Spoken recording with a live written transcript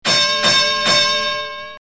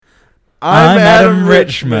I'm Adam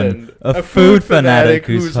Richmond, a food fanatic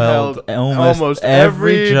who's held almost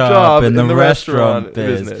every job in the restaurant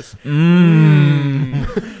business. Now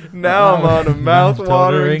I'm on a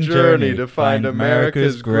mouth-watering journey to find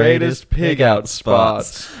America's greatest pig-out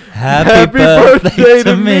spots. Happy birthday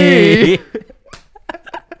to me!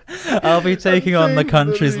 I'll be taking on the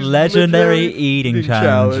country's legendary eating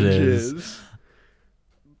challenges.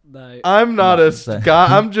 No. I'm not a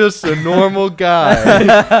guy. I'm just a normal guy.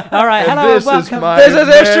 All right, hello and welcome. This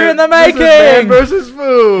is history in the making. Man versus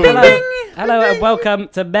food. Hello and welcome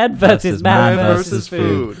to Men versus Man versus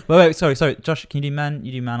Food. Wait, sorry. Josh, can you do man?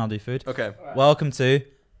 You do man, I'll do food. Okay. Welcome to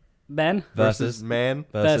Men versus Man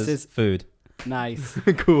versus food. Nice.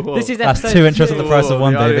 Cool. This is That's episode 2 intros at the price of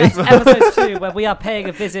one, baby. Episode 2, where we are paying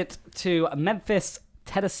a visit to Memphis,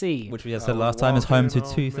 Tennessee. Which we had said last time is home to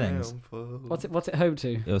 2 things. What's it home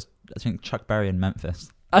to? It was, I think, Chuck Berry in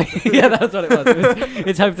Memphis. Yeah, that's what it was.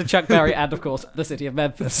 It's home to Chuck Berry and, of course, the city of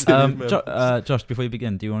Memphis. Josh, before you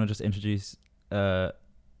begin, do you want to just introduce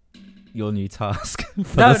your new task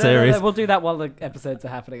for No, the series? we'll do that while the episodes are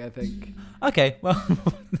happening, I think. Okay, well,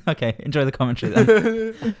 okay, enjoy the commentary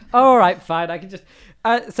then. All right, fine. I can just.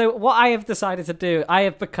 So what I have decided to do, I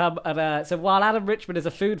have become so while Adam Richmond is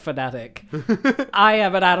a food fanatic, I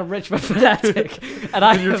am an Adam Richmond fanatic,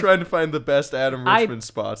 and you're trying to find the best Adam Richmond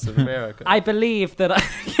spots in America. I believe that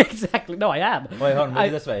exactly. No, I am. Wait, hold on. We'll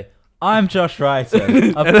do this way. I'm Josh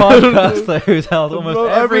Wrighton, a podcaster who's held almost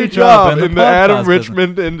every job in the Adam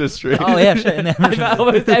Richmond industry. Oh yeah, shit. In the I've had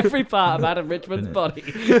almost every part of Adam Richmond's body.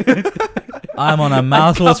 I'm on a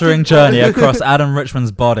mouth-watering journey across Adam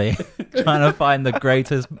Richmond's body, trying to find the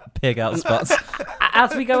greatest pig-out spots.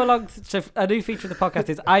 As we go along, so a new feature of the podcast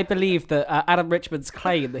is I believe that Adam Richmond's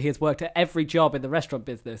claim that he has worked at every job in the restaurant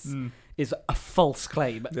business is a false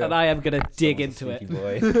claim, and I am going to dig into it.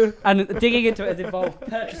 And digging into it has involved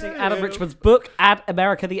purchasing Adam Richmond's book, Ad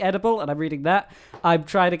America the Edible, and I'm reading that. I'm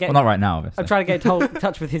trying to get. Well, not right now, obviously. I'm trying to get in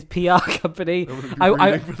touch with his PR company.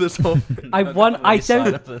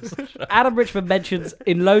 Adam Richmond mentions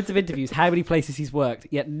in loads of interviews how many places he's worked,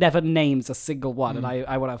 yet never names a single one, and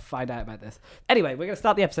I want to find out about this. Anyway, we're going to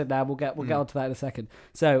start the episode now. We'll get onto that in a second.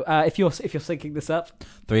 So if you're syncing this up,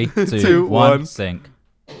 3, 2, 1, sync.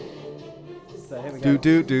 So here we go.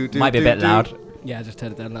 Might be a bit loud. Yeah, just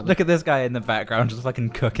turn it down a little. Look at this guy in the background, just fucking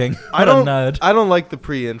cooking. I don't like the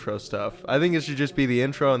pre-intro stuff. I think it should just be the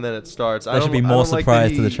intro and then it starts. There should be more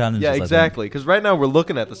surprise to the challenges. Yeah, exactly. Because right now we're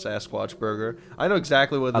looking at the Sasquatch burger. I know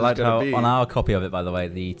exactly what this is going to be. On our copy of it, by the way,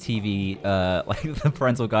 the TV, like the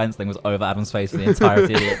parental guidance thing was over Adam's face for the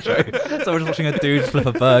entirety of the intro. So we're just watching a dude flip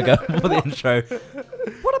a burger for the intro.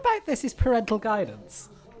 What about this is parental guidance?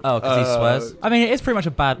 Oh, because he swears. I mean, it's pretty much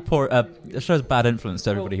it shows bad influence to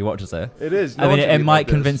everybody who watches it. It is. I mean, it might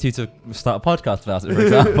convince you to start a podcast about it, for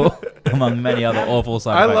example, among many other awful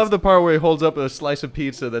side effects. I love the part where he holds up a slice of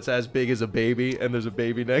pizza that's as big as a baby, and there's a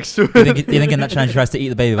baby next to it. Do you think in that challenge he tries to eat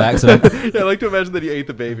the baby by accident? Yeah, I like to imagine that he ate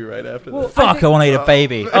the baby right after that. Fuck, I want to eat a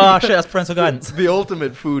baby. Oh, shit, that's parental guidance. The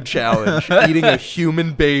ultimate food challenge, eating a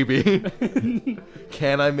human baby.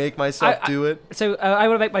 Can I make myself do it? So I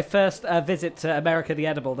want to make my first visit to America the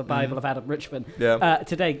Edible, the Bible of Adam Richmond,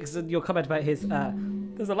 today, because your comment about his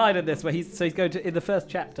there's a line in this where he's going to, in the first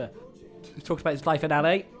chapter, he talks about his life in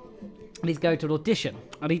LA, and he's going to an audition,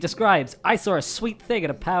 and he describes, I saw a sweet thing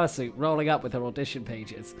in a power suit rolling up with her audition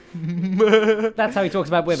pages. That's how he talks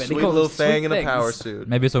about women. Sweet He calls little them thing in sweet a power things. suit.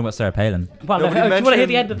 Maybe he's talking about Sarah Palin. Well, No, do you want to hear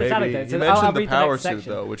the end of this maybe. anecdote? He mentioned I'll the read power the next suit,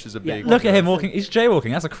 section. though, which is a big Look at him walking. He's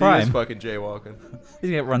jaywalking. That's a He crime. is fucking jaywalking. He's going to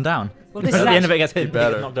get run down. Well, this At is the end of it, actually- gets hit, He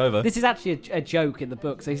better. gets knocked over. This is actually a joke in the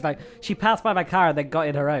book. So he's like, she passed by my car and then got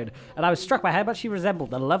in her own, and I was struck by how much she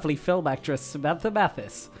resembled the lovely film actress Samantha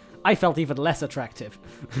Mathis. I felt even less attractive.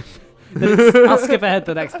 I'll skip ahead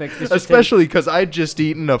to the next bit. Especially because I'd just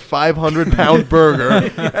eaten a 500-pound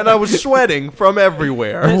burger and I was sweating from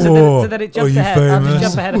everywhere. So then it jumps ahead. I'll just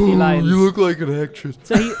jump ahead a few lines. You look like an actress.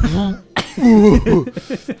 So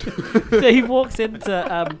he walks into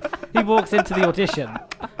the audition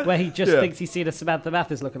where he just thinks he's seen a Samantha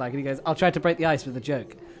Mathis lookalike, and he goes, "I'll try to break the ice with a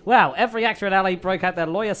joke. Wow, every actor in LA broke out their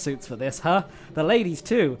lawyer suits for this, huh? The ladies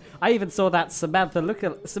too. I even saw that Samantha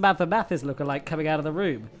Mathis lookalike coming out of the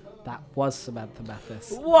room. That was Samantha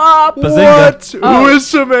Mathis. What? What? Who is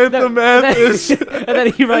Samantha Mathis? And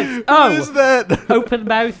then he writes, Who is that? Open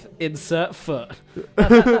mouth, insert foot.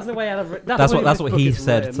 That's the way Adam. That's what he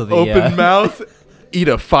said to the. Open mouth, eat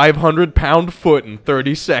a 500-pound foot in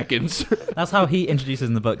 30 seconds. That's how he introduces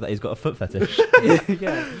in the book that he's got a foot fetish.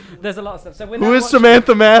 Yeah, there's a lot of stuff. So Who is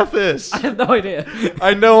Samantha Mathis? I have no idea.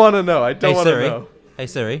 I don't want to know. I don't want to Siri. know. Hey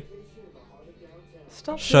Siri.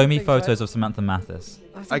 Stop Show doing me things, photos right? of Samantha Mathis.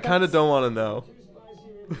 I kind of don't want to know.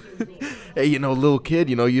 Hey, little kid,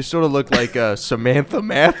 you sort of look like Samantha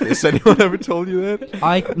Mathis. Anyone ever told you that?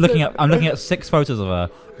 I'm looking at 6 photos of her,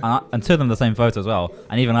 and 2 of them the same photo as well.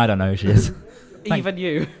 And even I don't know who she is. Even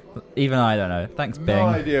you. Even I don't know. Thanks, Bing. No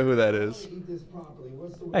idea who that is.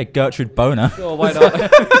 Hey, Gertrude Boner. Oh, why not?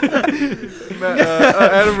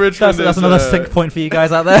 Adam Richmond. That's another sync point for you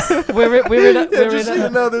guys out there. we're in Just so you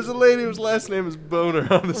know, there's a lady whose last name is Boner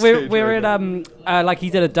on the stage. we're right in now. like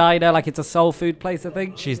he's in a diner, like it's a soul food place, I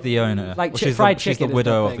think. She's the owner. Like Well, she's the chicken is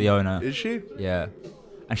widow the of the owner. Is she? Yeah.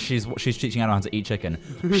 And she's teaching Adam how to eat chicken.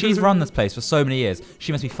 She's run this place for so many years.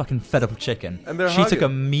 She must be fucking fed up with chicken. And they're she took a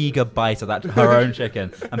hugging. meager bite of her own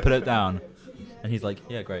chicken and put it down. And he's like,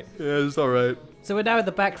 yeah, great. Yeah, it's all right. So we're now in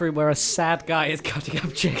the back room where a sad guy is cutting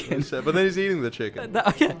up chicken. But then he's eating the chicken.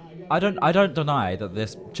 Yeah. I don't deny that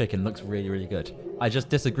this chicken looks really, really good. I just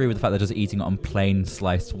disagree with the fact that they're just eating it on plain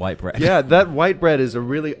sliced white bread. Yeah, that white bread is a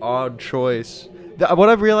really odd choice. What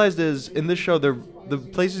I've realized is in this show, the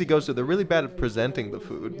places he goes to, they're really bad at presenting the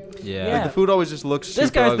food. Yeah. Yeah. Like, the food always just looks super This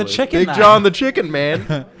guy's the ugly. chicken Big man. John the chicken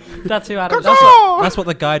man. That's who Adam. That's what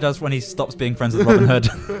the guy does when he stops being friends with Robin Hood.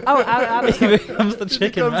 Oh, Adam's he becomes the Here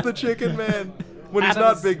chicken comes man. the chicken man. When he's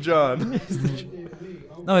Adam's- not Big John.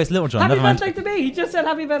 No, it's Little John. Happy Never mind. birthday to me! He just said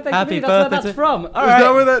happy birthday Happy to me. That's where birthday that's to- from. Is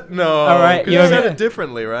that where that? No. All right, 'cause you he over said there. it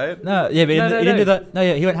differently, right? No, yeah, but he No, didn't no. do that. No,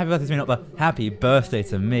 yeah, he went happy birthday to me, not the happy birthday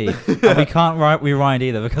to me. And we can't rewind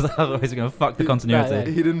either because otherwise we're gonna fuck the continuity. Right.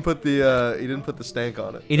 He didn't put the stank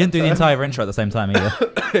on it. He didn't do the entire intro at the same time either.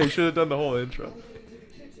 He should have done the whole intro.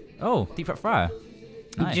 Oh, Deep Fat Fryer.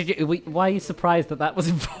 Nice. Why are you surprised that was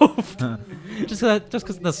involved? Just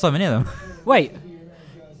because there's so many of them. Wait.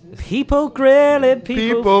 People grilling,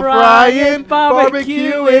 People frying,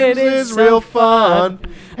 barbecuing is real fun.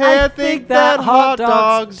 Hey, I think that hot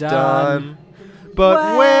dog's done.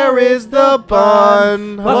 But where is the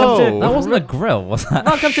bun? Welcome That to- wasn't a grill, was that?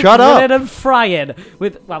 Welcome to Shut up. Grilling and Frying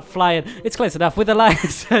flying. It's close enough with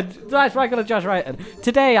Elias and Michael and Josh Wright.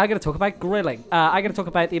 Today I'm going to talk about grilling. I'm going to talk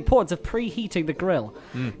about the importance of preheating the grill.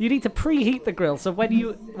 You need to preheat the grill so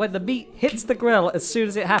when the meat hits the grill, as soon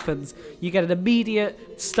as it happens, you get an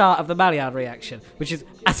immediate start of the Maillard reaction, which is,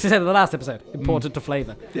 as I said in the last episode, important to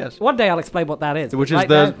flavour. Yes. One day I'll explain what that is. Which is Right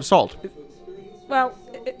the now- salt. well,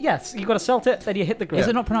 yes, you've got to salt it, then you hit the grill. Is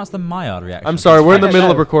it not pronounced the Maillard reaction? I'm sorry, we're in the Yeah, middle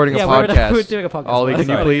no. of recording Yeah, a we're in a- podcast. we're doing a podcast. Ollie, can you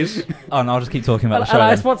Sorry. please? Oh, no, I'll just keep talking about the show.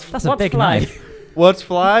 Elias, then. what's a big fly? knife. What's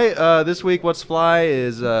fly? This week, what's fly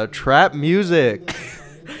is trap music.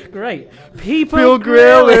 Great. People People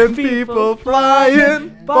grilling, grilling, people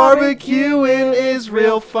flying, barbecuing is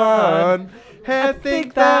real fun. Hey, I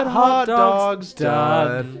think that hot dog's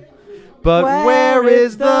done. But where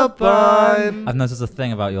is the bun? I've noticed a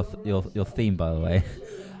thing about your theme, by the way.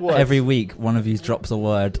 What? Every week, one of you drops a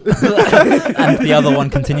word, and the other one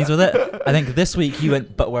continues with it. I think this week you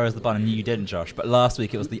went, but where is the bun? And you didn't, Josh. But last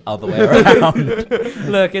week it was the other way around.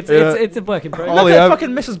 Look, it's a work in progress. Ollie, Look at I've- fucking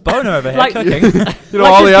Mrs. Boner over here Like- cooking. You know,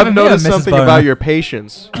 Like Ollie, just I've giving me a noticed Mrs. something Boner. about your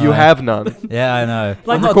patience. You Oh. have none. Yeah, I know.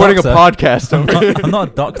 Like I'm not Recording a doctor. podcast I'm over here. not, I'm not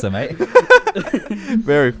a doctor, mate.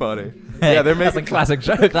 Very funny. Hey, Yeah, they're that's a making. classic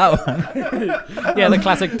joke. That one. Yeah, the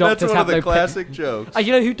classic That's doctors one have of the no classic jokes.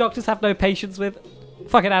 You know who doctors have no patience with?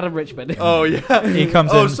 Fucking Adam Richmond. Oh yeah. He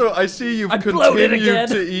comes Oh, in. so I see you've I bloated continued again.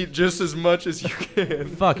 to eat just as much as you can.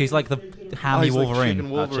 Fuck, he's like the hammy he's like Wolverine. chicken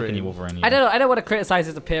Wolverine. Chickeny Wolverine. I don't want to criticize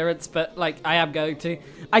his appearance, but like I am going to.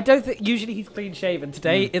 I don't think usually he's clean shaven.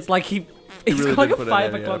 Today it's like he's really got like did a put in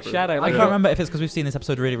 5 any o'clock effort. shadow. I Like, can't remember if it's because we've seen this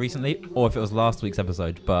episode really recently or if it was last week's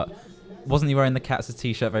episode, but wasn't he wearing the Cats'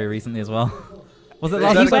 t-shirt very recently as well? Was it Is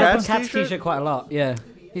last that he week? a wears Cats the Cats t-shirt? t-shirt quite a lot. Yeah,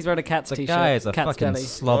 he's wearing a Cats The t-shirt. guy is a Cats fucking Deli.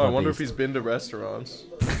 slobber Oh, I wonder if beast. he's been to restaurants.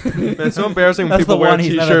 Man, it's so embarrassing when That's people the wear a one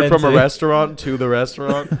he's never t-shirt been from a to. restaurant to the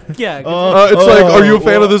restaurant. Yeah. It's like, are you a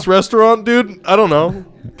fan of this restaurant, dude? I don't know.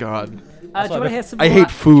 God. Do you want to hear some? I more, hate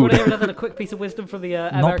Do you food. want to hear another quick piece of wisdom from the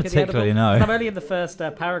American particularly, Edible? no. I'm only in the first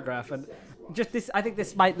paragraph, and just this. I think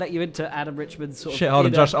this might let you into Adam Richmond's sort Shit, of. hold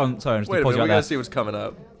on, inner- Josh. Oh, sorry, I'm just Wait a gonna pause minute, you we out gotta see what's coming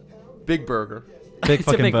up. Big burger. there. Big It's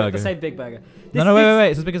a fucking big, burger. the same big burger. No, wait.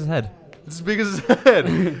 It's as big as his head. It's as big as his head.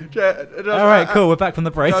 All right, cool. We're back from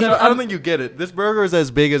the break. Josh, I don't think you get it. This burger is as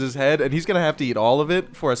big as his head, and he's gonna have to eat all of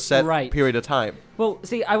it for a set Right. period of time. Well,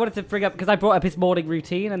 see, I wanted to bring up because I brought up his morning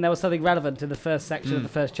routine, and there was something relevant in the first section of the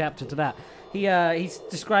first chapter to that. He's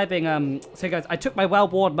describing. So he goes, "I took my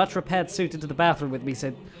well-worn, much-repaired suit into the bathroom with me,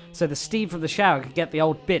 so the steam from the shower could get the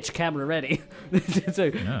old bitch camera ready." So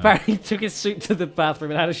apparently, he took his suit to the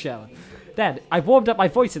bathroom and had a shower. Then I warmed up my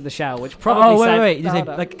voice in the shower, which probably wait. You no, say,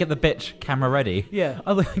 no. like, get the bitch camera ready. Yeah.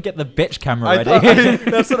 Oh, look, get the bitch camera I ready. thought,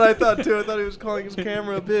 that's what I thought too. I thought he was calling his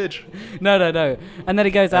camera a bitch. No. And then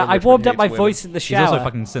he goes, I Richmond warmed up my hates voice in the He's shower. also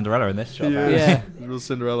fucking Cinderella in this shot. man. Yeah. Little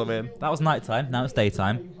Cinderella man. That was nighttime. Now it's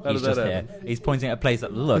daytime. How He's did that just here. happen? He's pointing at a place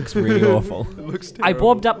that looks really awful. It looks I terrible.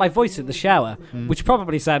 warmed up my voice in the shower, which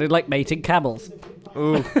probably sounded like mating camels.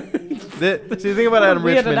 Ooh. See, the thing about Adam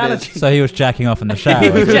Weird Richmond analogy. So he was jacking off in the shower.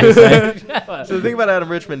 is what you're saying. So the thing about Adam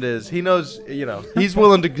Richmond is he knows, he's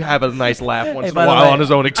willing to have a nice laugh once in a by the while way- on his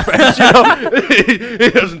own expense. He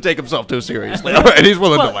doesn't take himself too seriously. All right, he's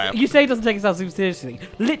willing to Well, laugh. you say he doesn't take himself too seriously.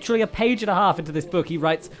 Literally a page and a half into this book, he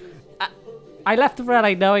writes, I left the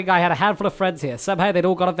LA knowing I had a handful of friends here. Somehow they'd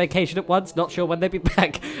all gone on vacation at once, not sure when they'd be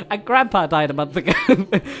back. And Grandpa died a month ago.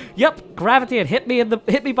 Yep, gravity had hit me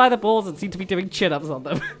by the balls and seemed to be doing chin-ups on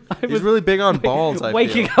them. He's really big on balls. I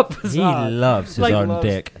waking feel. up He bizarre. loves his Like, own loves-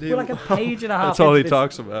 dick. We're like a page and a half. That's all into he this-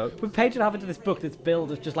 talks about. We're a page and a half into this book, this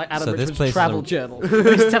build of just like Adam So this Richmond's place is travel a- journal.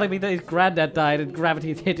 He's telling me that his granddad died and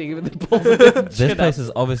gravity is hitting him in the balls. and doing This chin-ups. place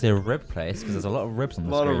is obviously a rib place because there's a lot of ribs on A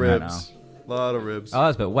the lot of screen right ribs. A lot of ribs. now. Oh,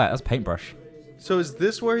 that's a bit wet. That's paintbrush. So is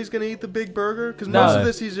this where he's gonna eat the big burger? Because No. most of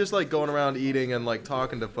this he's just like going around eating and like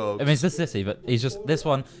talking to folks. I mean, it's this city, but he's just this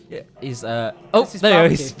one. Yeah, he's oh, This is there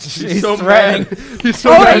you go. barbecue. He's so threatening. mad. He's so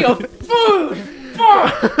Oh, mad. your food!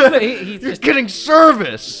 Fuck! He's You're just getting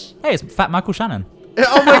service. Hey, it's Fat Michael Shannon.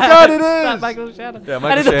 Oh my God, it Fat is. Michael Shannon. Yeah, and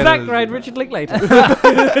Michael in the Shannon background, is- Richard Linklater.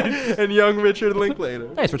 And young Richard Linklater.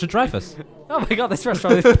 Hey, it's Richard Dreyfuss. Oh my god, this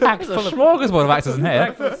restaurant is packed There's full a of smorgasbord of actors in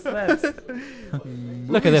here. breakfast celebs.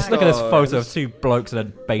 Look at this. Look at this stars. photo of two blokes in a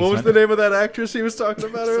basement. What was the name of that actress he was talking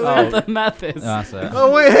about earlier? Samantha Mathis. That's it.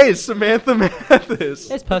 Oh wait, hey, Samantha Mathis.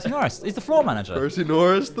 It's Percy Norris. He's the floor manager. Percy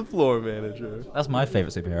Norris, the floor manager. That's my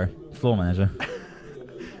favorite superhero. Floor manager.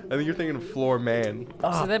 I think you're thinking of floor man.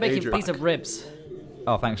 So they're making Adrian. piece of ribs.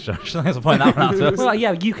 Oh, thanks, Josh. Thanks for pointing that one out to us. Well,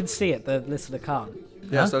 yeah, you can see it. The listener can't.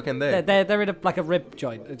 Yeah, Huh? so can they. They're in a rib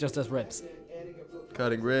joint. It just does ribs.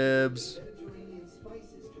 Cutting ribs.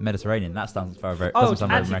 Mediterranean. That stands for a very. Oh, doesn't sound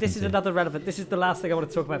very actually, this is American another relevant. This is the last thing I want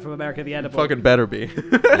to talk about from America the Edible. Fucking better be. to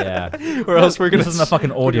you. Yeah. Or else we're gonna. This isn't a fucking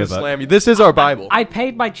we're gonna audiobook. slam you. This is our Bible. I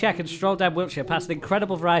paid my check and strolled down Wiltshire past an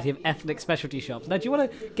incredible variety of ethnic specialty shops. Now, do you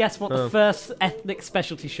want to guess what the first ethnic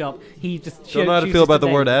specialty shop he just Don't know how to chooses feel about the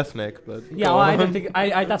name? word ethnic, but Yeah, go well, I on. don't think.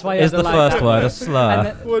 I that's why I Is the underlined first that. word a slur? And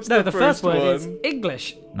then- What's no, the the first first word is one?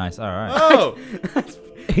 English. Nice. All right. Oh,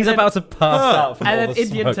 He's about to pass out from And all then the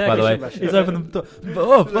Indian, smoke, by the Turkish, way. and Russian. He's opened the door.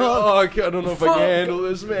 Oh, fuck. oh, I don't know if I Fuck. can handle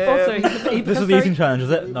this, man. Also, he This becomes is the very- eating challenge,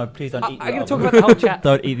 is it? No, please don't eat the I'm going to oven. talk about the whole chat.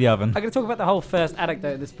 Don't eat the oven. I'm going to talk about the whole first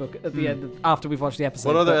anecdote in this book at the end after we've watched the episode.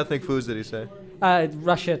 What other but, ethnic foods did he say?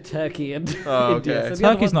 Russia, Turkey, and Oh, India. okay. So the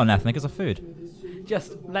other Turkey's one- not an ethnic, it's a food.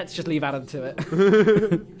 Let's just leave Adam to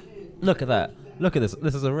it. Look at that. Look at this.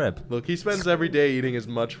 This is a rib. Look, he spends every day eating as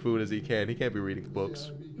much food as he can. He can't be reading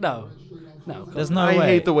books. No, of course There's not. no I way.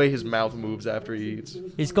 hate the way his mouth moves after he eats.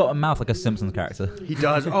 He's got a mouth like a Simpsons character. He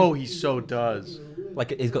does. Oh, he so does.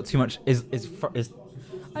 Like he's got too much.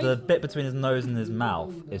 The bit between his nose and his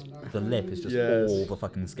mouth is the lip is just Yes. all the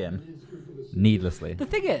fucking skin, needlessly. The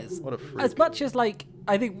thing is, What a freak. as much as like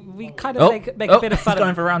I think we kind of make a bit of he's fun going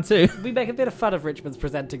of for round two. we make a bit of fun of Richmond's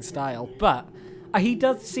presenting style, but he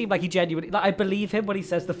does seem like he genuinely like I believe him when he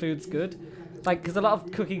says the food's good. Like, because a lot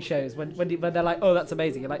of cooking shows, when they're like, "Oh, that's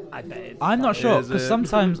amazing," you're like, "I bet." It's I'm not sure Is because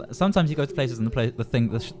it? sometimes you go to places and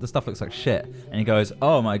the stuff looks like shit, and he goes,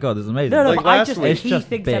 "Oh my god, this is amazing." No, Like but I last just week- think It's he just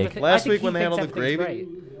thinks big. everything. Last I think week when he they had thinks all the everything's gravy?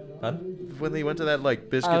 great. Pardon? When they went to that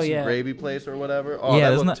like biscuits yeah. and gravy place or whatever. Oh, yeah, that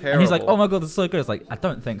there's looked no, and he's like, terrible. "Oh my god, this is so good." It's like, I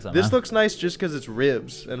don't think so. This man. looks nice just because it's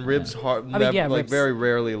ribs, and ribs hard, I mean, yeah, like ribs- very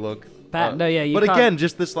rarely look Bad. No, yeah, you but can't- again,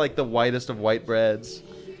 just this like the whitest of white breads.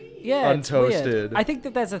 Yeah, it's weird. Untoasted. I think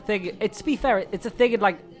that there's a thing. It's to be fair, it's a thing in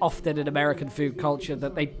like often in American food culture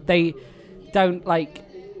that they don't like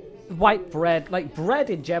white bread. Like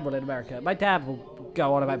bread in general in America. My dad will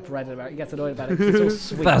go on about bread in America. He gets annoyed about it 'cause it's all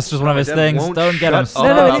sweet. That's just one of his Dad things. won't Don't get him shut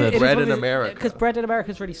up. No, started. Bread in America. because bread in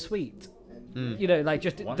America is really sweet. You know, like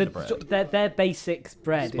just Wonder Bread. their basics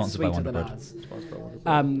bread is Sponsored by sweeter Wonder than Bread. ours.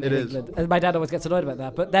 It in is. England. And my dad always gets annoyed about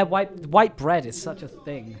that. But their white bread is such a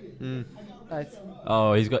thing.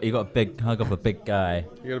 Oh, he got a big hug off a big guy.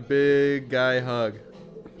 You got a big guy hug.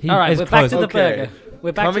 All right, his we're back to clothes- the burger.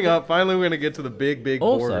 We're back Coming to the, up, finally we're gonna get to the big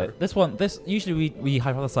Also, border. this usually we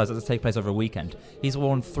hypothesize that this take place over a weekend. He's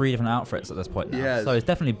worn 3 different outfits at this point now, Yes. so he's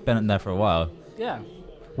definitely been in there for a while. Yeah.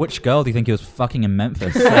 Which girl do you think he was fucking in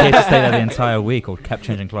Memphis? He had to stay there the entire week or kept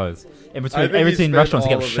changing clothes. In I think he between spent restaurants, he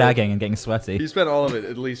kept all of it. shagging and getting sweaty. He spent all of it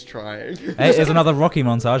at least trying. Hey, there's another Rocky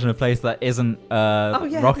montage in a place that isn't Oh,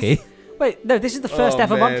 yeah, Rocky. Wait, no, this is the first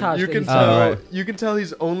ever montage. You that can he's tell. done. right. You can tell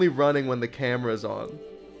he's only running when the camera's on.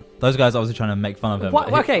 Those guys are obviously trying to make fun of him. Why,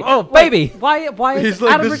 but he- okay. Oh, wait, baby! Why is He's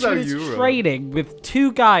like, Adam "This is how Richman you run." training with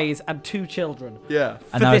 2 guys and 2 children? Yeah. And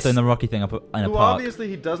for now he's this- doing the Rocky thing up in a Who park. obviously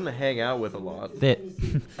he doesn't hang out with a lot. Yeah,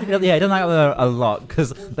 he doesn't hang out there a lot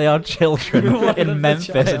because they are children One of in them's a Memphis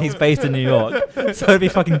and child. he's based in New York. So it'd be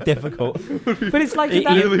fucking difficult. But it's like You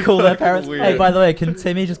that. Really call their fucking parents, weird. hey, by the way, can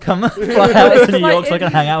Timmy just come fly out to New like York so I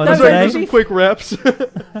can hang out with no, him So he no, do today? some quick reps.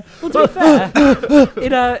 Well, to be fair,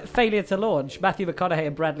 in a Failure to Launch, Matthew McConaughey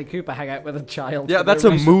and Bradley Cooper hang out with a child. Yeah, for that's no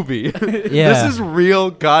a reason. movie. Yeah. This is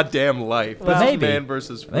real goddamn life. Well, This is maybe. man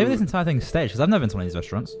versus food. Maybe this entire thing is staged because I've never been to one of these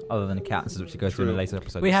restaurants other than Cats, which he goes through in a True. later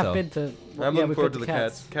episode. We have so. been to. I'm yeah, looking we've forward been to the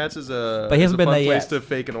Cats. Cats is a, But he hasn't is a been fun there place yet. to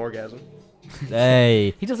fake an orgasm.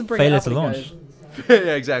 Hey, He doesn't bring failure it up to when he launch. goes.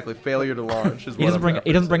 Yeah, exactly. Failure to launch is He what doesn't I'm bring it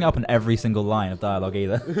referencing. up in every single line of dialogue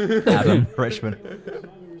either. Adam Richmond.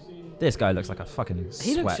 This guy looks like a fucking He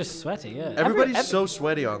sweat. looks just sweaty. Yeah. Everybody's so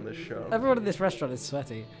sweaty on this show. Everyone in this restaurant is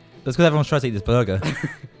sweaty. That's because everyone's trying to eat this burger.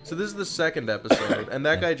 So this is the second episode, and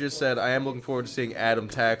that guy just said, "I am looking forward to seeing Adam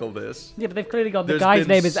tackle this." Yeah, but they've clearly gone. The There's guy's been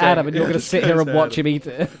name is Adam, and you're yeah, going to this sit here guy's and watch Adam. him eat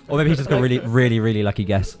it. Or maybe he's just got a really, really, really lucky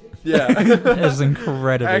guess. Yeah. It's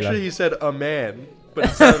incredibly Actually, lucky. he said a man, but it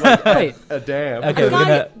sounded like Wait. a damn. Okay, A we're guy-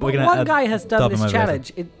 gonna- we're gonna one add- guy has done dub him this over later.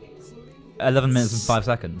 challenge. 11 minutes and 5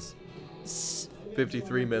 seconds.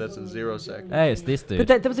 53 minutes and 0 seconds. Hey, it's this dude.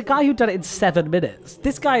 But there was a guy who done it in 7 minutes.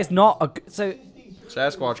 This guy is not a. So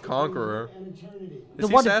Sasquatch Conqueror. The Is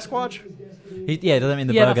he one- Sasquatch? Yeah, they don't mean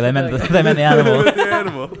the Yeah, burger. They that's meant the the, they meant the animal. The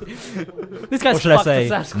animal. this guy's Or should I fucked say,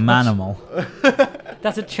 the Sasquatch. manimal?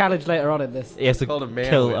 That's a challenge later on in this. He has to Called a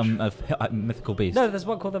kill man-witch. a mythical beast. No, there's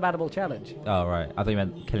one called the Manimal Challenge. Oh, right. I thought you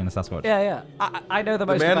meant killing the Sasquatch. Yeah, yeah. I know the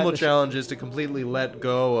The most about Manimal this. Challenge is to completely let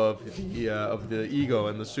go of the ego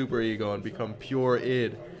and the super ego and become pure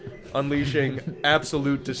id, unleashing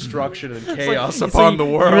absolute destruction and chaos So upon you- the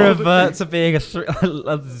You world. revert to being a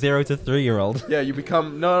 0 to 3-year-old. Yeah, you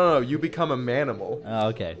become no, you become a manimal. Oh,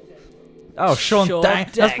 okay. Oh, Sean Sean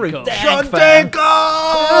Dank. That's pretty Danko. dank, Sean fam.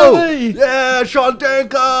 Danko! Hey! Yeah, Sean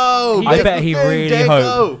Danko! I That's bet the he thing, really Danko!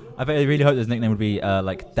 hoped. I bet he really hoped his nickname would be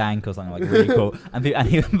like Dank or something like really cool. And people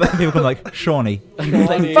come like Shawnee.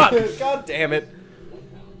 Like, fuck. God damn it.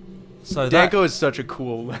 So that, Danko is such a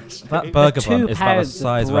cool last that name. burger 2 bun is about the pounds of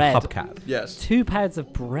size of a bread. hubcap. Yes. 2 pounds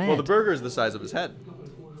of bread. Well, the burger is the size of his head.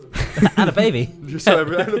 And a baby. Just so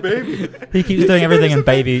every and a baby. He keeps doing everything in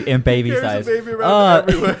baby carries a size. baby around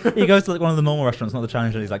everywhere. He goes to like one of the normal restaurants, not the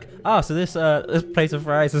challenge, and he's like, so this plate of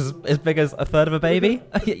fries is as big as a third of a baby?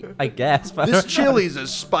 I guess. But This chili's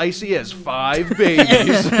as spicy as 5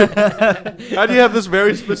 babies. How do you have this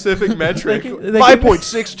very specific metric? They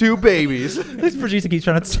 5.62 babies. this producer keeps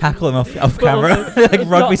trying to tackle him off camera, also, like it's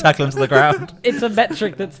rugby not- tackle him to the ground. It's a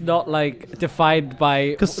metric that's not like defined by.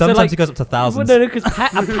 Because so, sometimes like, he goes up to thousands. Well, no, because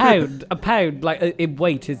a pound, like in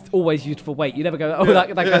weight, is always used for weight. You never go,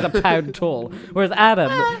 that guy's a pound tall. Whereas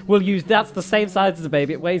Adam will use that's the same size as a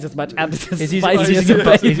baby. It weighs as much, and it's as He's using, spicy he's as using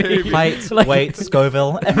a his baby. height, Like- weight,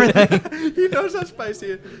 Scoville, everything. He knows how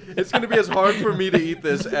spicy it is. It's going to be as hard for me to eat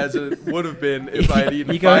this as it would have been if I had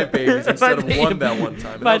eaten You go- 5 babies instead of If I'd 1 eaten- that one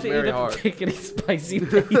time. And If that I'd was very eaten a hard. particularly spicy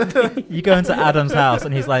baby. You go into Adam's house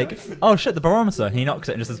and he's like, "Oh shit, the barometer." And he knocks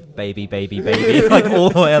it and just says, "Baby, baby, baby," like all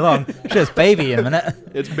the way along. Shit, it's baby in a minute.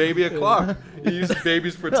 It's baby o'clock. He uses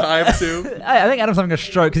babies for time, too. I think Adam's having a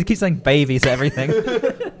stroke because he keeps saying "baby" to everything.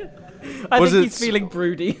 I Was think it he's feeling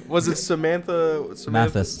broody. Was it Samantha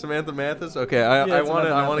Mathis. Samantha Mathis? Okay, Yeah, I it's want to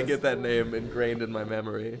Samantha Mathis. get that name ingrained in my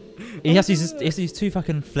memory. He has to use 2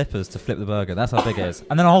 fucking flippers to flip the burger. That's how big it is.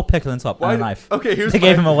 And then a whole pickle on top and a knife. Okay, here's They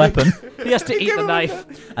gave him a weapon. He has to eat Give the him a knife.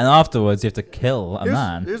 And afterwards, you have to kill a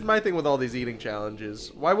man. Here's my thing with all these eating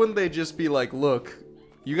challenges. Why wouldn't they just be like, look,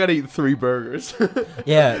 you gotta eat 3 burgers?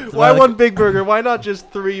 Yeah. Why well, one big burger? Why not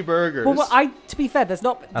just 3 burgers? Well, to be fair, there's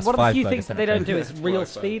not That's one of the 5 few burgers, things that they don't do is technically. real Like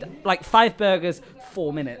 5. speed. Like 5 burgers,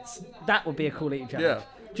 4 minutes. That would be a cool eating challenge.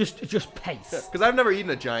 Yeah. Just pace. Because I've never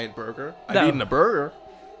eaten a giant burger. I've No. eaten a burger.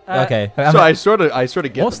 Okay. So I sort of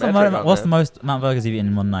get What's the metric on what's that. the most amount of burgers you've eaten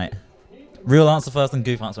in one night? Real answer first and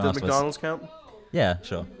goof answer Does afterwards. McDonald's count? Yeah,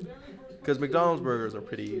 sure. Because McDonald's burgers are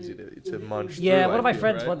pretty easy to munch Yeah, through, one of I my feel,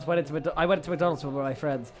 friends right? once went into I went to McDonald's with one of my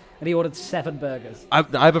friends, and he ordered 7 burgers. I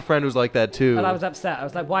have a friend who's like that too. And I was upset. I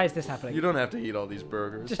was like, why is this happening? You don't have to eat all these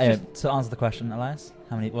burgers. Just- Anyway, to answer the question, Elias,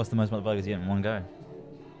 what's the most amount of burgers you eat in one go?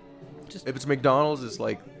 If it's McDonald's, it's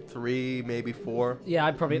like 3, maybe 4. Yeah,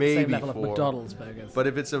 I'm probably at the same Maybe level of 4. McDonald's burgers. But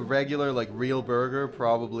if it's a regular, like, real burger,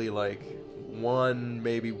 probably like 1,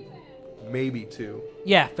 maybe 2.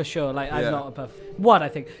 yeah, for sure. Like I'm Yeah. not above 1, I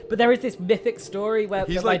think. But there is this mythic story where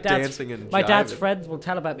He's that like dancing and my dad's jiving. friends will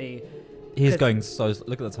tell about me. He's going so.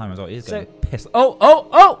 Look at the time as well. He's So- going pissed. Oh!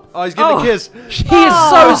 Oh, he's getting a kiss. He is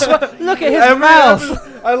so. Look at his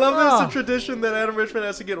mouth. I love that it's a tradition that Adam Richman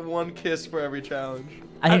has to get one kiss for every challenge.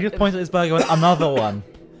 And he just points at his burger and another one.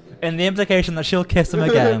 In the implication that she'll kiss him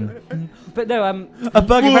again. But no, A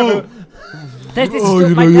burger for everyone. there's this Oh,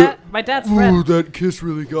 you know, my dad's friend. that kiss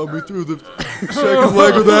really got me through the second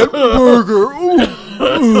leg of that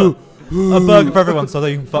burger. A burger for everyone so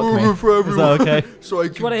that you can fuck me. Burger for Is that okay? So I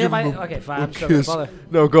Do you want to hear my? Okay, fine. I'm just not gonna bother.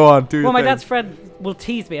 No, go on, dude. Well, my dad's friend will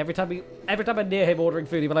tease me every time I'm near him ordering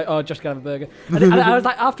food. He'll be like, "Oh, just gonna have a burger." And I was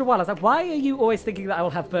like, after a while, I was like, "Why are you always thinking that I will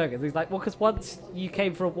have burgers?" And he's like, "Well, because once you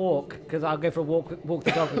came for a walk, because I'll go for a walk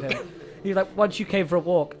the dog with him." He's like, "Once you came for a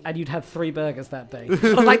walk and you'd had 3 burgers that day."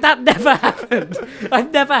 I was like, "That never happened.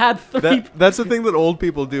 I've never had 3." That's the thing that old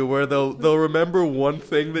people do, where they'll remember one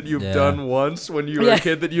thing that you've done once when you were a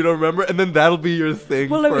kid that you don't remember, and then that'll be your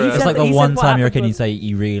thing. Well, look, he forever. It's like the he one said what time you're a kid happened and you was- say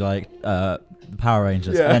you really like the Power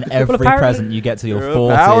Rangers, Yeah. and then every apparently- present you get to your You're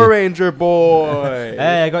 40. a Power Ranger boy.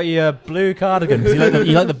 Hey, I got you a blue cardigan. 'Cause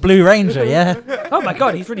you like the Blue Ranger, yeah? Oh my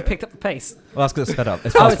god, he's really picked up the pace. Well, that's because it's sped up.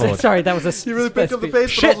 It's Oh, fast forward. sorry, that was a. He really picked up the pace. but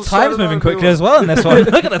Shit, also time's started moving on a quickly new as well in this one.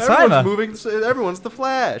 Look at the Everyone's timer. moving. Everyone's the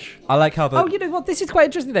Flash. I like how the. Oh, you know what? This is quite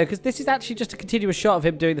interesting though, because this is actually just a continuous shot of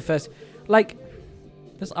him doing the first. Like,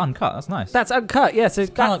 That's uncut. That's nice. that's uncut. Yeah, so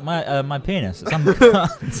kind of like my penis. It's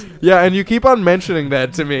uncut. Yeah, and you keep on mentioning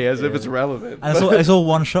that to me as if it's relevant. And it's all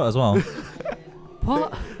one shot as well.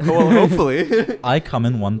 what? Well, hopefully. I come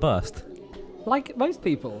in one burst. Like most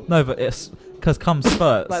people. No, but it's because cum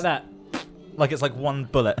spurts. Like that. Like it's like one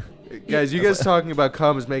bullet. Guys, you guys talking about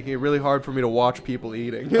cum is making it really hard for me to watch people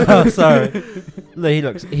eating. Oh, sorry.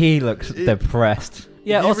 He looks depressed.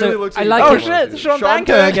 Yeah. He Also, really looks I like like he it. wants Sean to.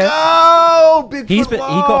 Danko again. Oh, Bigfoot He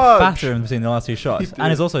got Lodge. fatter in between the last 2 shots, He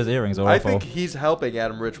and did. also his earrings are I awful. think he's helping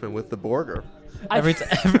Adam Richman with the burger. every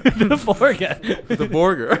the burger. The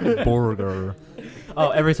burger. burger. Oh,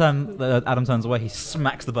 every time Adam turns away, he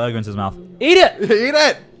smacks the burger into his mouth. Eat it! Eat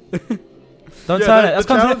it. Don't Yeah, turn the it. That's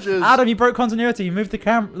challenge continuity. is- Adam, you broke continuity. You moved the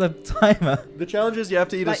timer. The challenge is you have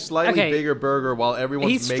to eat a Like, slightly okay. bigger burger while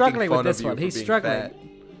everyone's He's making struggling fun with this of you one. for He's being struggling. fat.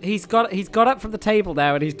 He's got up from the table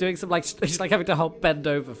now, and he's doing some he's like having to bend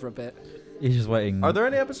over for a bit. He's just waiting. Are there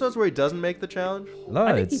any episodes where he doesn't make the challenge?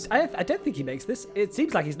 Loads? I don't think he makes this. It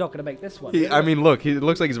seems like he's not going to make this one. I mean, look, he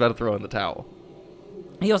looks like he's about to throw in the towel.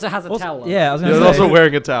 He also has a towel on. Yeah, I was He's gonna say. also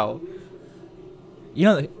wearing a towel. You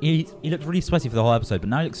know, he looked really sweaty for the whole episode, but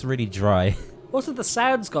now he looks really dry. Also, the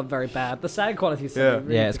sound's gone very bad. The sound quality is Yeah.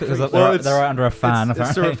 really Yeah, it's because decreased. Well, they're right under a fan. It's to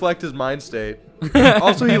apparently. reflect his mind state.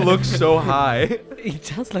 Also, he looks so high. He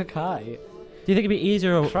does look high. Do you think it'd be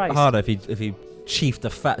easier or Christ. harder if he chiefed a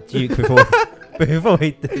fat duke before before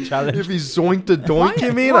he did the challenge? If he zoinked a doink, Why-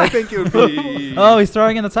 you mean? why- I think it would be. Oh, he's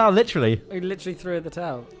throwing in the towel, literally. He literally threw in the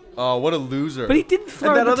towel. Oh, what a loser. But he didn't and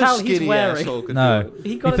throw that in the other towel he's skinny wearing. asshole could No. do it.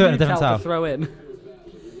 He got threw it a in new a different towel towel. to throw in.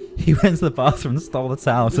 He went to the bathroom and stole the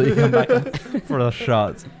towel so he can come back for a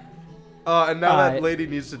shot. And now Alright. that lady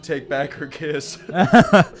needs to take back her kiss.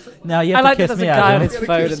 Now you I have like to that kiss there's me, a guy on Adam. his Gotta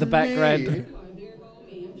phone kiss in the background. me.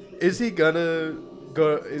 Is he gonna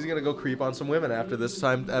go creep on some women after this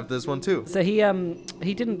one too? So he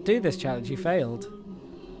didn't do this challenge. He failed.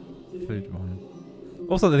 Food one.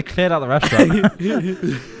 Also, they cleared out the restaurant.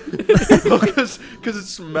 Because it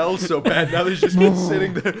smells so bad. Now he's just been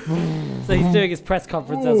sitting there. So he's doing his press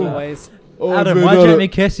conference as always. Adam, why'd you let me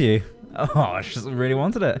kiss you? Oh, I just really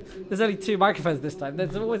wanted it. There's only 2 microphones this time.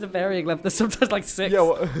 There's always a varying level. There's sometimes like 6. Yeah,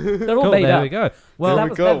 They're all Cool, made there up. we go. there Well, that we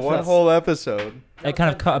was go. meant for One us. whole episode. it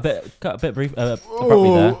kind of cut a bit brief abruptly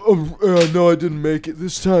there. No, I didn't make it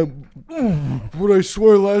this time. What I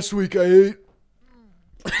swear last week I ate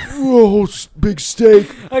a whole big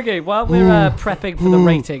steak. Okay, while we're prepping for the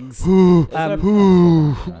ratings, is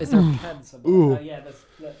there a pen somewhere? Yeah, there's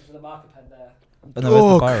a marker pen there. And then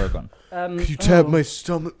where's the biro gone? Can you tap my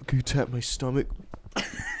stomach? Can you tap my stomach? Can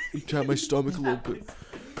you tap my stomach a little bit?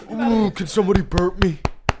 Ooh, can somebody burp me?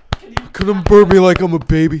 Can them burp me like I'm a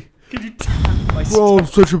baby? Can you tap my Oh, I'm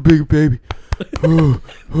such a big baby.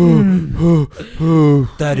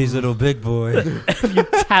 Daddy's little big boy.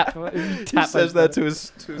 tap? He Tap says my that to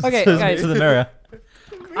his Okay, to guys. the mirror.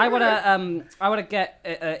 I wanna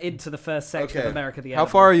get into the first section of America the How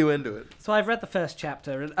Edible. far are you into it? So I've read the first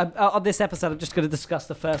chapter, and on this episode, I'm just going to discuss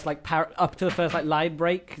the first up to the first line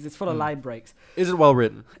break because it's full of line breaks. Is it well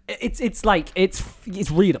written?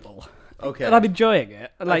 It's readable. Okay. and I'm enjoying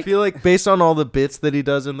it. I Like, feel like based on all the bits that he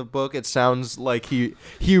does in the book, it sounds like he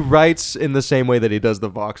writes in the same way that he does the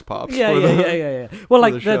vox pops. yeah. Well, for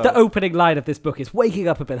like the the show. opening line of this book is waking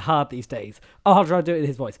up a bit hard these days. Oh, I'll try to do it in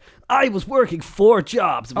his voice. I was working 4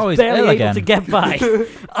 jobs, was he's barely ill able again. to get by.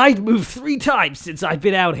 I'd moved 3 times since I'd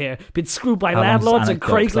been out here, been screwed by landlords and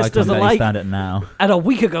Craigslisters alike. Stand it now. And a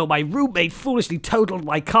week ago, my roommate foolishly totaled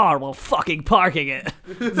my car while fucking parking it.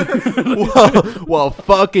 while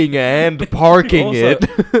fucking and parking Also-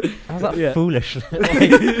 it. How's that Yeah. foolish?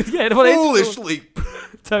 Yeah, well, it's Foolishly.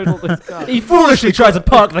 totaled this car. He foolishly tried to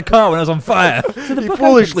park the car when it was on fire. He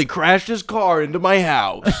foolishly crashed his car into my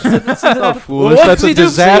house. That's not foolish. What That's a did he do?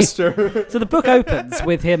 disaster. So the book opens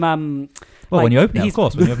with him. Well, like, when you open it, of he's-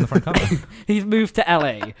 course, when you open the front cover. He's moved to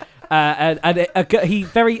LA, he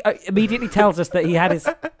very immediately tells us that he had his.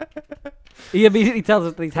 He immediately tells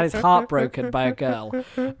us that he's had his heart broken by a girl,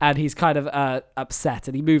 and he's kind of upset,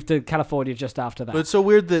 and he moved to California just after that. But it's so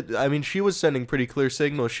weird that, I mean, she was sending pretty clear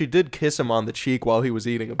signals. She did kiss him on the cheek while he was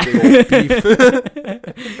eating a big old beef.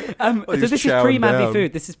 So he's this is chowing pre-Man v down.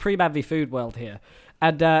 Food. This is pre-Man v Food world here,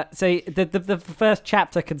 and so the first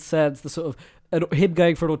chapter concerns the sort of him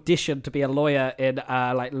going for an audition to be a lawyer in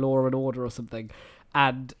like Law and Order or something,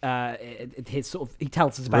 and his sort of he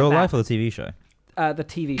tells us about Real that. life or the TV show? The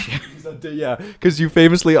TV show. Yeah, because you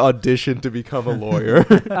famously auditioned to become a lawyer.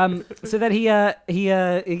 So then he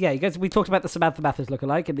goes. We talked about the Samantha Mathis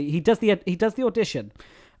lookalike, and he does the audition,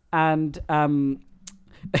 and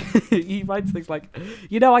he writes things like,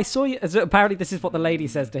 I saw you. So apparently, this is what the lady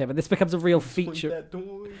says to him, and this becomes a real feature.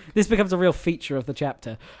 This becomes a real feature of the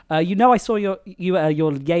chapter. I saw your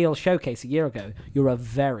Yale showcase a year ago. You're a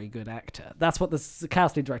very good actor. That's what the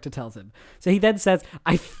casting director tells him. So he then says,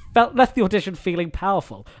 I left the audition feeling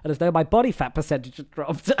powerful, and as though my body fat percentage had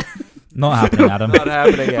dropped. Not happening, Adam. Not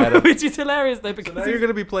happening, Adam. Which is hilarious though, because Now you're going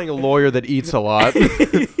to be playing a lawyer that eats a lot.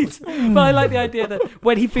 but I like the idea that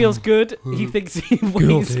when he feels good, he thinks he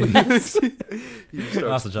weighs less. He That's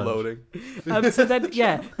starts the judge. floating. So then he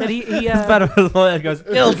It's better if a lawyer goes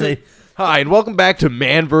guilty. Hi, and welcome back to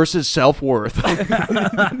Man versus Self-Worth.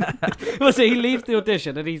 well, so he leaves the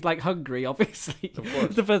audition and he's like hungry. Obviously,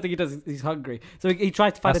 the first thing he does is he's hungry. So he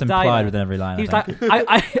tries to find That's a implied diner. within every line. He was I think.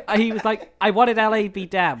 like, he was like, I wanted LA be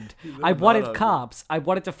damned. I wanted carbs. I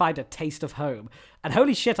wanted to find a taste of home. And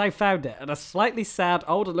holy shit, I found it at a slightly sad,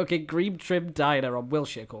 older-looking, green-trimmed diner on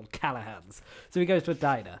Wilshire called Callahan's. So he goes to a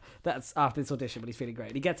diner. That's after this audition when he's feeling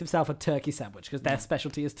great. He gets himself a turkey sandwich because their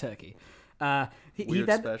specialty is turkey.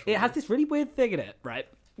 Weird specialty. It has this really weird thing in it, right?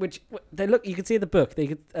 Which they look. You can see in the book. For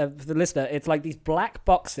the listener, it's like these black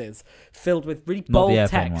boxes filled with really Not bold the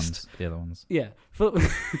airplane text. ones, the other ones. Yeah, filled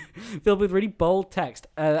with really bold text.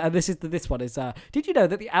 And this one is. Did you know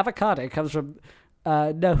that the avocado comes from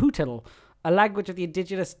Nahuatl, a language of the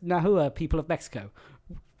indigenous Nahua people of Mexico?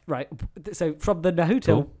 Right, so from the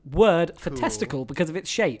Nahuatl word for testicle because of its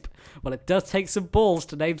shape. Well, it does take some balls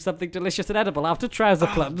to name something delicious and edible after trouser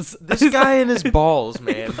plums. This guy and his balls,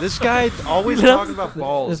 man. This guy always talking about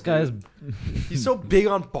balls. This guy is. He's so big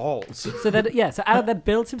on balls. So then, so Adam then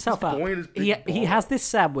builds himself up. boy and his big He ball. has this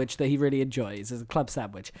sandwich that he really enjoys as a club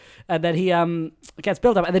sandwich, and then he gets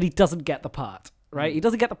built up, and then he doesn't get the part. Right, he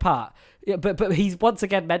doesn't get the part, but he once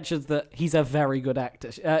again mentions that he's a very good actor.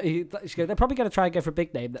 They're probably going to try and go for a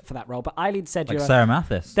big name for that role, but Eileen said Like you're Sarah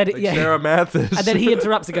Mathis. Then Like Sarah Mathis. and then he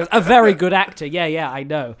interrupts and goes, "A very good actor." Yeah, I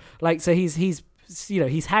know. Like, so he's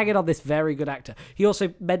he's hanging on this very good actor. He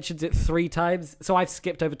also mentions it 3 times, so I've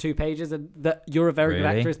skipped over 2 pages, and that "you're a very good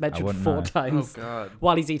Really? actor" is mentioned I wouldn't 4 know. times Oh, God.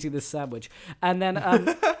 while he's eating this sandwich. And then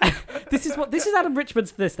this is Adam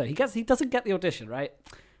Richman's this though. He doesn't get the audition, right?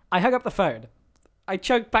 I hung up the phone. I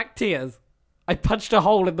choked back tears. I punched a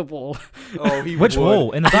hole in the wall. Oh, he Which would.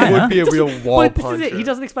 wall? In the He diner? would be a real wall But this puncher. is it. He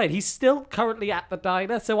doesn't explain. He's still currently at the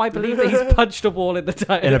diner, so I believe that he's punched a wall in the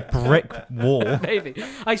diner. In a brick wall. Maybe.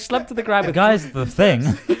 I slumped to the ground The with guy's the thing.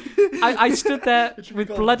 I stood there should be with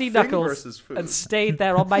called bloody Thing knuckles versus Food. and stayed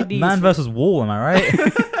there on my knees. Man versus wall, am I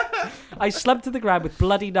right? I slumped to the ground with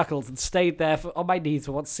bloody knuckles and stayed there on my knees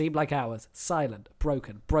for what seemed like hours. Silent,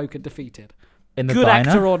 broken, defeated. In the Good diner.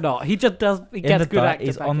 actor or not, he just does. He In gets the good di- actor.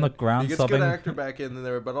 He's back on the in. ground He gets sobbing. good actor back in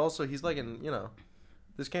there, but also he's like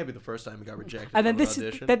this can't be the first time he got rejected. And then from an this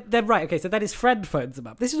is audition. then right. Okay, so then his friend phones him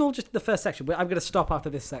up. This is all just the first section. But I'm going to stop after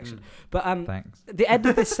this section. But Thanks. the end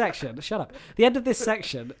of this section. Shut up. The end of this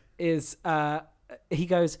section is he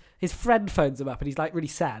goes. His friend phones him up and he's like really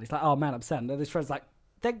sad. He's like, "Oh man, I'm sad." And his friend's like,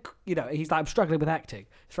 then, he's like, I'm struggling with acting.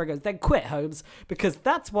 So he goes, then quit, Holmes, because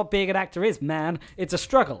that's what being an actor is, man. It's a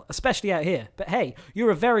struggle, especially out here. But hey,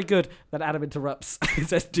 you're a very good... Then Adam interrupts. He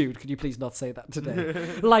says, dude, can you please not say that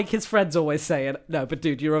today? Like his friends always say it. No, but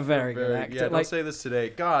dude, you're a very good actor. Yeah, don't say this today.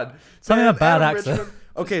 God. Something a bad actor. Richmond.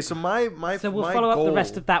 Okay, so my So we'll follow up the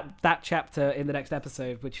rest of that chapter in the next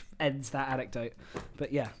episode, which ends that anecdote.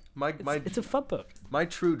 But yeah, it's a fun book. My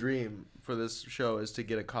true dream for this show is to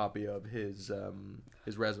get a copy of his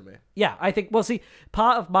resume. Yeah, I think. Well, see,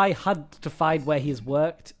 part of my hunt to find where he's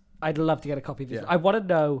worked, I'd love to get a copy of his. Yeah. I want to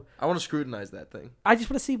know. I want to scrutinize that thing. I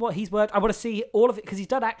just want to see what he's worked. I want to see all of it because he's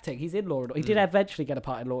done acting. He's in Law and Order. He did eventually get a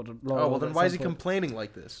part in Law and Order. Oh, well, then why is he complaining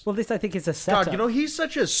like this? Well, this I think is a setup. God, he's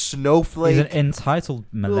such a snowflake. He's an entitled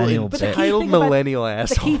millennial bitch. Entitled millennial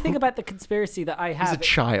asshole. The key thing about the conspiracy that I have... He's a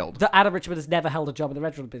child. That Adam Richmond has never held a job in the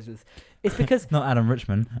restaurant business. It's because... Not Adam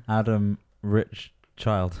Richmond. Adam Rich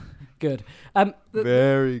Child. Good.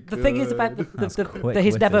 Very good. The thing is about that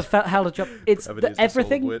he's never held a job. It's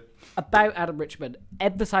everything about Adam Richmond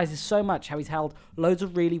emphasizes so much how he's held loads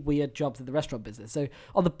of really weird jobs in the restaurant business. So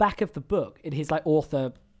on the back of the book, in his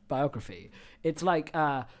author biography, it's like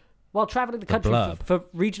while traveling the country for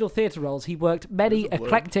regional theatre roles, he worked many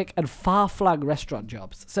eclectic and far-flung restaurant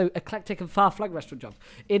jobs. So eclectic and far-flung restaurant jobs.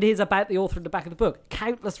 It is about the author in the back of the book.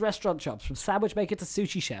 Countless restaurant jobs, from sandwich maker to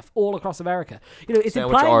sushi chef, all across America. It's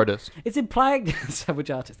sandwich artist. It's implying sandwich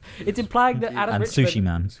artist. It's implying that Adam and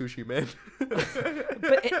Richmond, sushi man.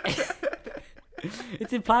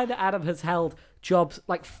 It's implying that Adam has held jobs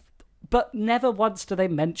but never once do they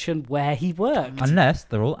mention where he worked. Unless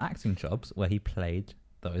they're all acting jobs where he played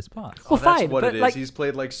those parts. Well, that's fine, what but it is. He's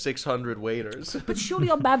played 600 waiters. But surely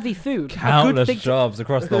on Man v Food, Countless jobs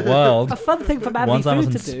across the world. A fun thing for Man One v time I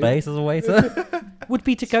Food was to in do space as a waiter. would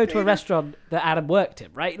be to go to a restaurant that Adam worked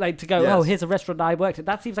in, right? Like to go, Yes. oh, here's a restaurant I worked in.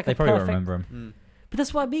 That seems like They a probably perfect... won't remember him. But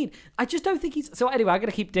that's what I mean. I just don't think he's... So anyway, I'm going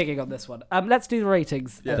to keep digging on this one. Let's do the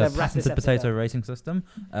ratings. Yes. And The then wrap this patented episode potato up. rating system.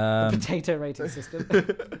 Potato rating system.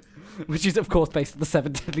 Which is, of course, based on the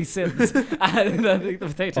 7 deadly sins. And the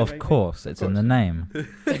potato Of rating. course, it's in the name.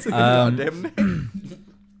 Goddamn name.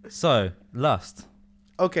 So, Lust.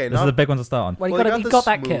 Okay, This is the big one to start on. Well, he he got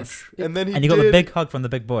that smooch, kiss. and then And you got the big hug from the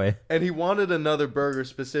big boy. and he wanted another burger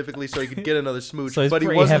specifically so he could get another smooch. So he's but he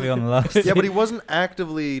pretty wasn't heavy on the lust. Yeah, but he wasn't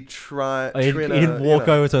actively trying. He didn't walk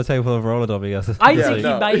over to a table full of roller derby. I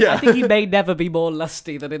think he may never be more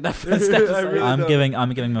lusty than in that first episode. really I'm don't. giving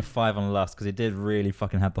him a 5 on Lust because he did really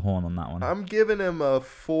fucking have the horn on that one. I'm giving him a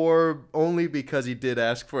 4 only because he did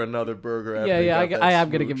ask for another burger. After he got that I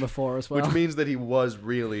am going to smooch, give him a 4 as well. which means that he was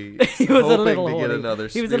really He was a hoping little to get horny. another.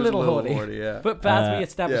 He was a little horny. Yeah. But as we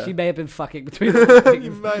established, yeah. he may have been fucking between the he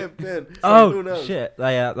might have been. Who Oh, knows? shit.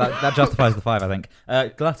 That justifies the 5, I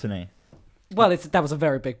think. Gluttony. Well, that was a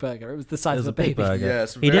very big burger. It was the size It of was a a big baby. burger.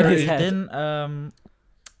 Yes, He very- didn't. his He head. didn't.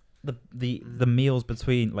 The meals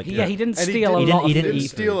between He didn't And steal he a didn't- lot he of didn't food. eat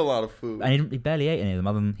steal a lot of food. and he barely ate any of them.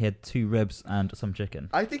 Other than he had 2 ribs and some chicken.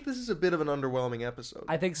 I think this is a bit of an underwhelming episode.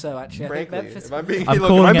 I think so, actually. Frankly, I think Memphis... if I'm being, I'm look,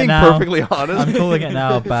 calling if I'm it being now. perfectly honest, I'm calling it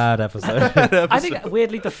now a bad episode. I think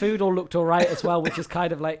weirdly the food all looked all right as well, which is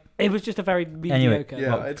kind of like it was just a very mediocre. yeah,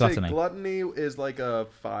 Well, I'd Gluttony. say gluttony is like a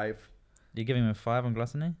 5. You're giving him a 5 on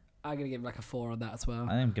Gluttony? I'm gonna give him like a 4 on that as well.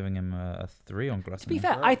 I am giving him a 3 on Gluttony. To be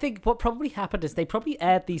fair, I think what probably happened is they probably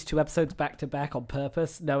aired these 2 episodes back to back on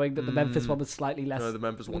purpose, knowing that the Memphis one was slightly less. No, the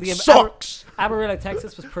Memphis one The sucks. Amarillo,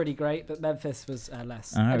 Texas was pretty great, but Memphis was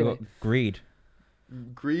less. I know, Anyway, we've got Greed.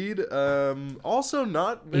 Greed, also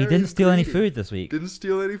not. He very didn't steal any greedy. food this week. Didn't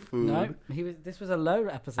steal any food. no, this was a low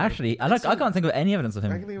episode. Actually, I can't think of any evidence of I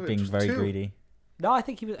him can think of being just very 2. greedy. No, I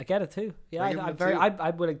think he was again a 2. Yeah, I give him a 2.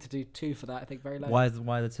 I'm willing to do 2 for that. I think very low. Why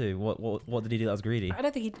the 2? What did he do that was greedy? I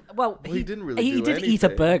don't think he. Well, he didn't really. He do did eat a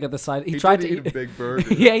anything. burger the side. He He tried did to eat a big burger.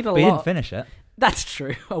 He ate a But he didn't lot. finish it. That's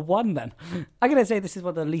true. A 1 then. I'm gonna say this is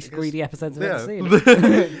one of the least greedy episodes I've ever seen.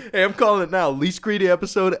 Hey, I'm calling it now. Least greedy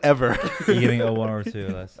episode ever. You're giving it a 1 or a 2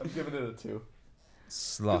 or less. I'm giving it a 2.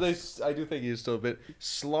 Sloth. 'Cause I do think he's still a bit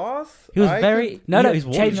sloth. He was I very. No, he's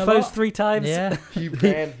walking changed a clothes lot. 3 times. Yeah. He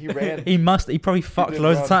ran. He ran. He probably fucked did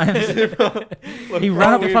loads of run. times. Look, He for ran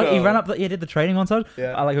all up the we fuck. He know. ran up. He did the training montage.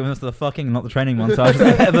 Yeah. I like him to the fucking, not the training montage.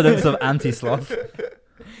 Evidence of anti-sloth.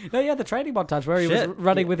 No, yeah, the training montage where he was Shit.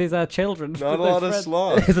 running with his children. Not with a lot their of friends.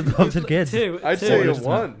 sloth. His adopted kids. 2. I'd 2. say a Just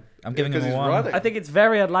 1. I'm giving him Because a he's 1. running. I think it's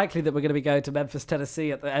very unlikely that we're going to be going to Memphis,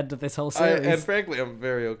 Tennessee at the end of this whole series. And frankly, I'm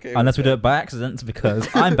very okay Unless we with do it by accident, because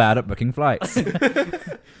I'm bad at booking flights.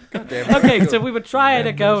 God damn it. Okay, so we were trying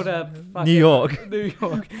to go to fucking New York. New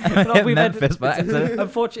York. Hit Memphis by accident.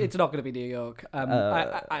 Unfortunately, it's not going to be New York.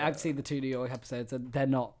 I've seen the 2 New York episodes, and they're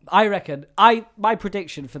not. I reckon. My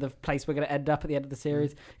prediction for the place we're going to end up at the end of the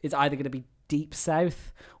series is either going to be deep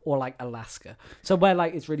south or like Alaska. So where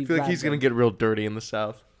like it's really. I feel like he's random. going to get real dirty in the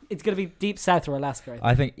South. It's going to be deep south or Alaska.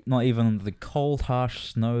 I think not even the cold,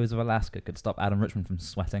 harsh snows of Alaska could stop Adam Richman from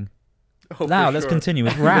sweating. Oh, Now, for let's sure. continue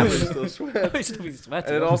with He'll Raph. still sweat. He's still be sweating.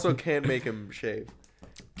 And it also can't make him shave.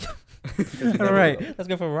 All right, let's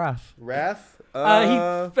go for Raph. Wrath?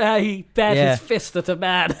 He bared Yeah. his fist at a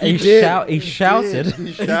man. He shouted. He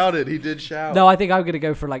shouted. He did shout. No, I think I'm going to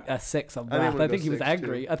go for like a 6 on I think I'm Wrath. gonna I think go he was 6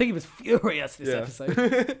 angry. too. I think he was furious this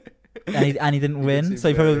episode. And he didn't win, seem so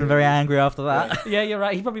he probably would have been very very- angry after that. Yeah, you're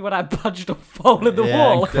right. He probably went out and punched a hole in the Yeah,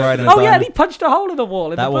 wall. and cried in a Oh, yeah, diner. and he punched a hole in the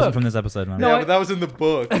wall in That the wasn't book. from this episode, man. No, yeah, I- but that was in the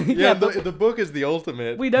book. Yeah, Yeah, but- the book is the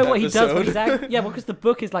ultimate. We know what he does when he's episode. angry. Yeah, well, because the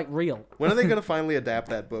book is like real. When are they gonna finally adapt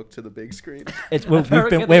that book to the big screen?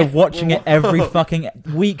 We're watching it every fucking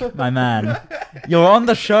week, my man. You're on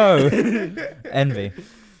the show. Envy.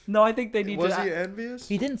 No, I think they need Was to. he envious?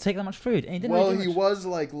 He didn't take that much food. And he didn't Well, really do he much. was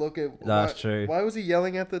like, look at. That's why, true. Why was he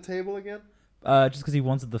yelling at the table again? Just because he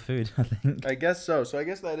wanted the food, I think. I guess so. So I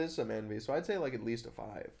guess that is some envy. So I'd say like at least a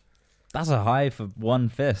 5. That's a high for one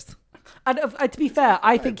fist. And to be fair,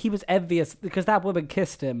 I think he was envious because that woman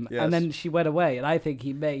kissed him Yes. and then she went away. And I think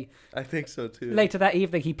he may. I think so too. Later that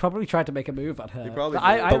evening, he probably tried to make a move on her. He probably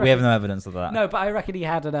but did. I But we have reckon- no evidence of that. No, but I reckon he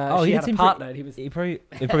had she he had a seemed partner and he was. He probably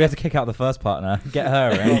had to kick out the first partner, get her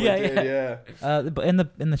in. Probably Yeah, did, yeah. But in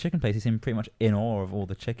the chicken place, he seemed pretty much in awe of all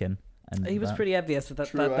the chicken. And He was that. pretty envious that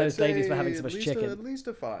True. those I'd ladies were say having so at much least chicken. at least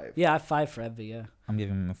a 5. Yeah, 5 for envy. Yeah. I'm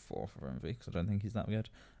giving him a 4 for envy because I don't think he's that good.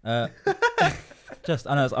 I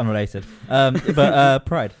know it's unrelated. But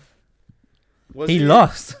Pride. Was He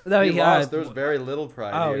lost. No, he he lost. There was very little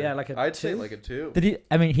pride. Oh, here. yeah, like a I'd say 2? like a 2. Did he?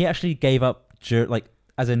 I mean, he actually gave up.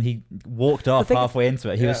 As in, he walked off thing is- halfway into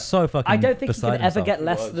it. He Yeah. was so fucking. I don't think he beside can ever himself. get He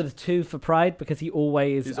less was. than a 2 for Pride because he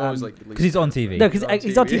always. He's always like because he's on TV. No, because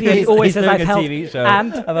he's on TV and he always he's says, doing I've a held. TV show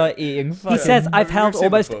and about eating. He fucking- says, I've held We've seen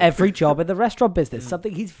almost the book. every job in the restaurant business,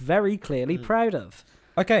 something he's very clearly proud of.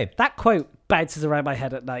 Okay. That quote bounces around my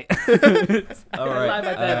head at night. All right.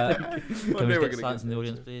 Can One we day just we're get gonna silence get in the that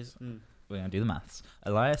audience, shit. please? We're gonna do the maths.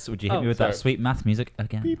 Elias, would you hit Oh, me with that sorry. sweet math music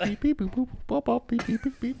again? The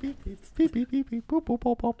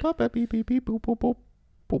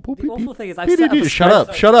awful thing is, I've set up a Shut up!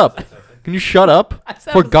 spreadsheet. Shut up! Can you shut up? I've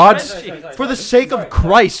set For up a God's, spreadsheet. for the sake of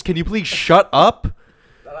Christ, can you please shut up?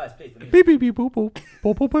 Elias, please. Is the music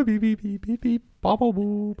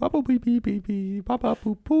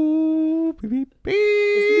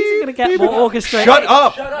going to get more orchestrated? Shut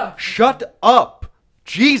up! Shut up! Shut up!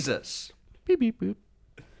 Jesus!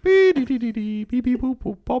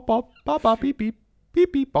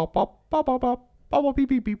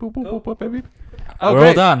 Oh, We're all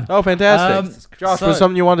great. done. Oh, fantastic. Josh, so- was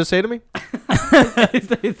something you wanted to say to me? Is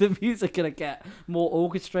the music going to get more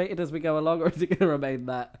orchestrated as we go along, or is it going to remain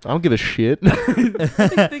that? I don't give a shit.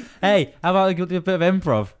 Hey, how about we do a bit of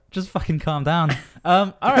improv? Just fucking calm down.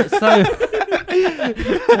 All right, so Why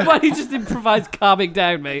don't you just improvise calming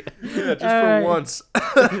down, mate? Yeah, just Alright. for once.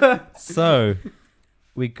 so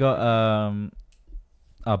we got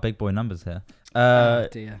our big boy numbers here. Oh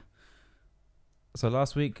dear. So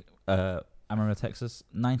last week, Amarillo, Texas,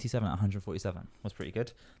 97 out of 147 was pretty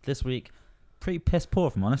good. This week, pretty piss poor,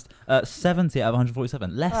 if I'm honest. 70 out of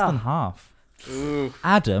 147, less than half. Ooh.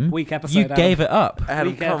 Adam, Weak episode. you Adam. gave it up.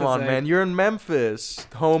 Adam, Weak come on, episode. man. You're in Memphis,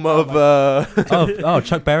 home of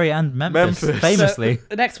Chuck Berry and Memphis, Memphis. famously.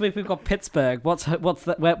 So, next week we've got Pittsburgh. What's that? What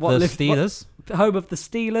The lives- Steelers. what- home of the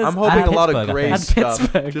Steelers. I'm hoping And a lot of Pittsburgh, I gray think. And stuff.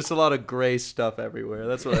 Pittsburgh. Just a lot of gray stuff everywhere.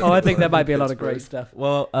 That's what. Oh, I think there might be a lot of Pittsburgh. great stuff.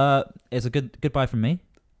 Well, it's a goodbye from me.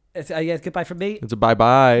 It's, yeah, it's goodbye from me. It's a bye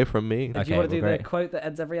bye from me. Do Okay, you want to well, do great. the quote that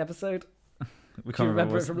ends every episode? We Do you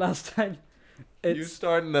remember it from last time? You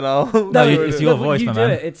start and then I'll. No, it's your but voice, you my do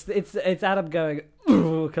man. it. It's Adam going.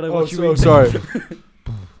 "Ooh, can I Oh, watch you so eat?" sorry.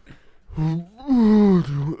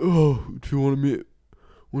 Oh, do you want to meet?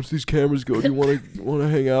 Once these cameras go, do you want to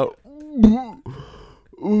hang out?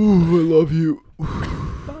 Ooh, I love you.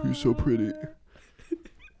 You're so pretty.